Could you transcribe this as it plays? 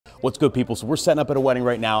What's good, people? So we're setting up at a wedding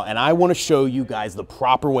right now, and I want to show you guys the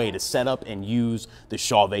proper way to set up and use the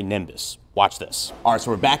Chauvet Nimbus. Watch this. All right,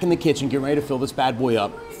 so we're back in the kitchen, getting ready to fill this bad boy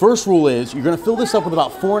up. First rule is you're gonna fill this up with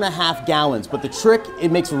about 4.5 gallons, but the trick,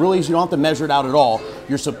 it makes it really easy. You don't have to measure it out at all.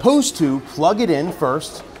 You're supposed to plug it in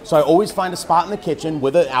first. So I always find a spot in the kitchen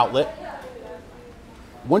with an outlet.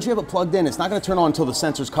 Once you have it plugged in, it's not gonna turn on until the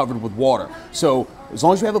sensor's covered with water. So as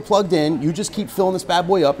long as you have it plugged in, you just keep filling this bad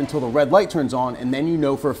boy up until the red light turns on, and then you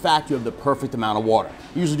know for a fact you have the perfect amount of water.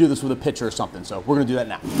 You usually do this with a pitcher or something, so we're gonna do that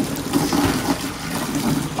now.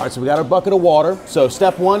 All right, so we got our bucket of water. So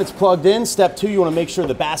step one, it's plugged in. Step two, you wanna make sure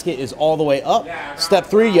the basket is all the way up. Step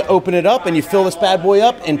three, you open it up and you fill this bad boy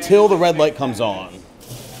up until the red light comes on.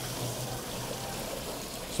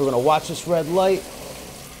 So we're gonna watch this red light.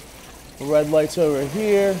 The red light's over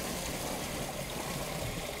here.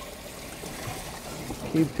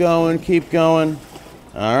 Keep going, keep going.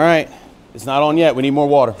 All right, it's not on yet. We need more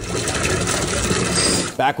water.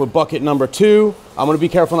 Back with bucket number two. I'm gonna be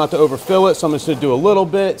careful not to overfill it, so I'm just gonna do a little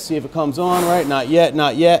bit, see if it comes on, right? Not yet,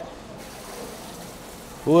 not yet.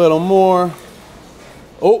 A little more.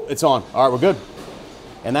 Oh, it's on. All right, we're good.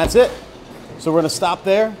 And that's it. So we're gonna stop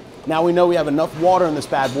there. Now we know we have enough water in this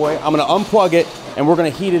bad boy. I'm gonna unplug it, and we're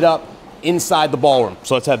gonna heat it up inside the ballroom.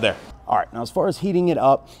 So let's head there. All right, now as far as heating it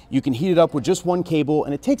up, you can heat it up with just one cable,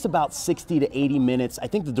 and it takes about 60 to 80 minutes. I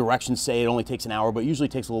think the directions say it only takes an hour, but usually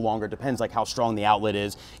takes a little longer. It depends like how strong the outlet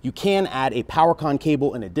is. You can add a PowerCon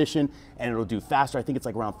cable in addition, and it'll do faster. I think it's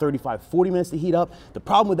like around 35, 40 minutes to heat up. The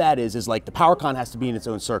problem with that is like the PowerCon has to be in its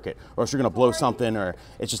own circuit, or else you're gonna blow something, or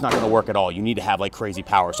it's just not gonna work at all. You need to have like crazy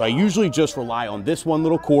power. So I usually just rely on this one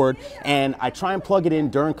little cord, and I try and plug it in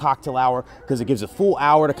during cocktail hour because it gives a full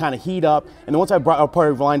hour to kind of heat up. And then once I've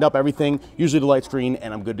lined up everything, usually the light's green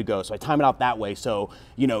and I'm good to go. So I time it out that way. So,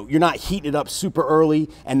 you know, you're not heating it up super early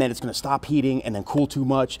and then it's gonna stop heating and then cool too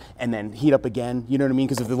much and then heat up again. You know what I mean?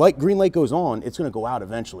 Because if the green light goes on, it's gonna go out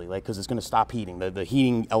eventually, like, because it's gonna stop heating. The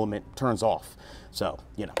heating element turns off. So,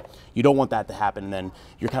 you know, you don't want that to happen. And then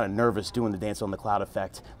you're kind of nervous doing the dance on the cloud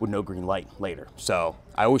effect with no green light later. So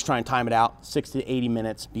I always try and time it out, 60 to 80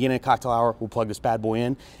 minutes. Beginning of cocktail hour, we'll plug this bad boy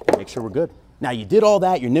in and make sure we're good. Now you did all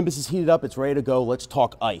that, your Nimbus is heated up, it's ready to go. Let's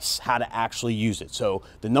talk ice, how to actually use it. So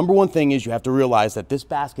the number one thing is you have to realize that this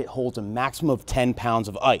basket holds a maximum of 10 pounds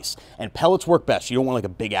of ice, and pellets work best. You don't want like a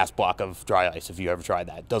big ass block of dry ice if you ever tried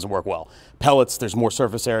that. It doesn't work well. Pellets, there's more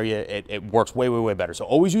surface area, it works way, way, way better. So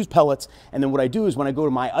always use pellets. And then what I do is when I go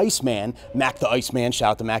to my Iceman, Mac the Iceman,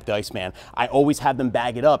 shout out to Mac the Iceman, I always have them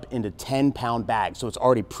bag it up into 10-pound bags. So it's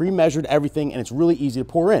already pre-measured everything and it's really easy to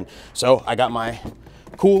pour in. So I got my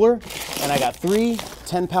cooler and I got 3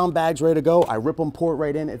 10-pound bags ready to go. I rip them, pour it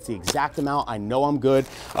right in. It's the exact amount. I know I'm good.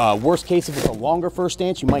 Worst case, if it's a longer first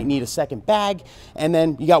dance, you might need a second bag, and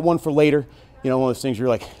then you got one for later. You know, one of those things you're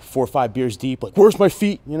like 4 or 5 beers deep, like, where's my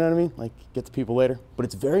feet? You know what I mean? Like, get the people later. But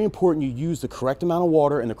it's very important you use the correct amount of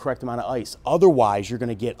water and the correct amount of ice. Otherwise, you're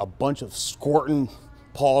gonna get a bunch of squirting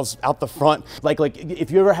paws out the front. Like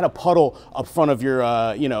if you ever had a puddle up front of your,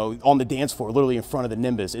 you know, on the dance floor, literally in front of the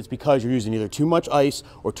Nimbus, it's because you're using either too much ice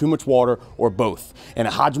or too much water or both. And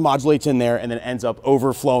it modulates in there and then it ends up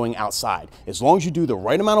overflowing outside. As long as you do the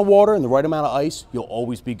right amount of water and the right amount of ice, you'll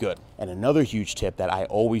always be good. And another huge tip that I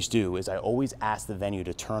always do is I always ask the venue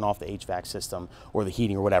to turn off the HVAC system or the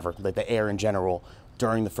heating or whatever, like the air in general,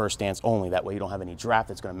 during the first dance only. That way you don't have any draft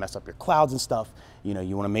that's gonna mess up your clouds and stuff. You know,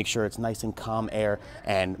 you wanna make sure it's nice and calm air.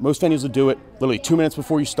 And most venues will do it literally 2 minutes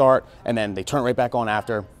before you start, and then they turn it right back on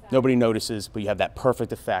after. Nobody notices, but you have that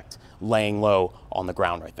perfect effect laying low on the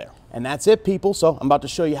ground right there. And that's it, people. So I'm about to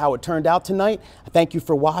show you how it turned out tonight. Thank you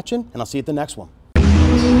for watching, and I'll see you at the next one.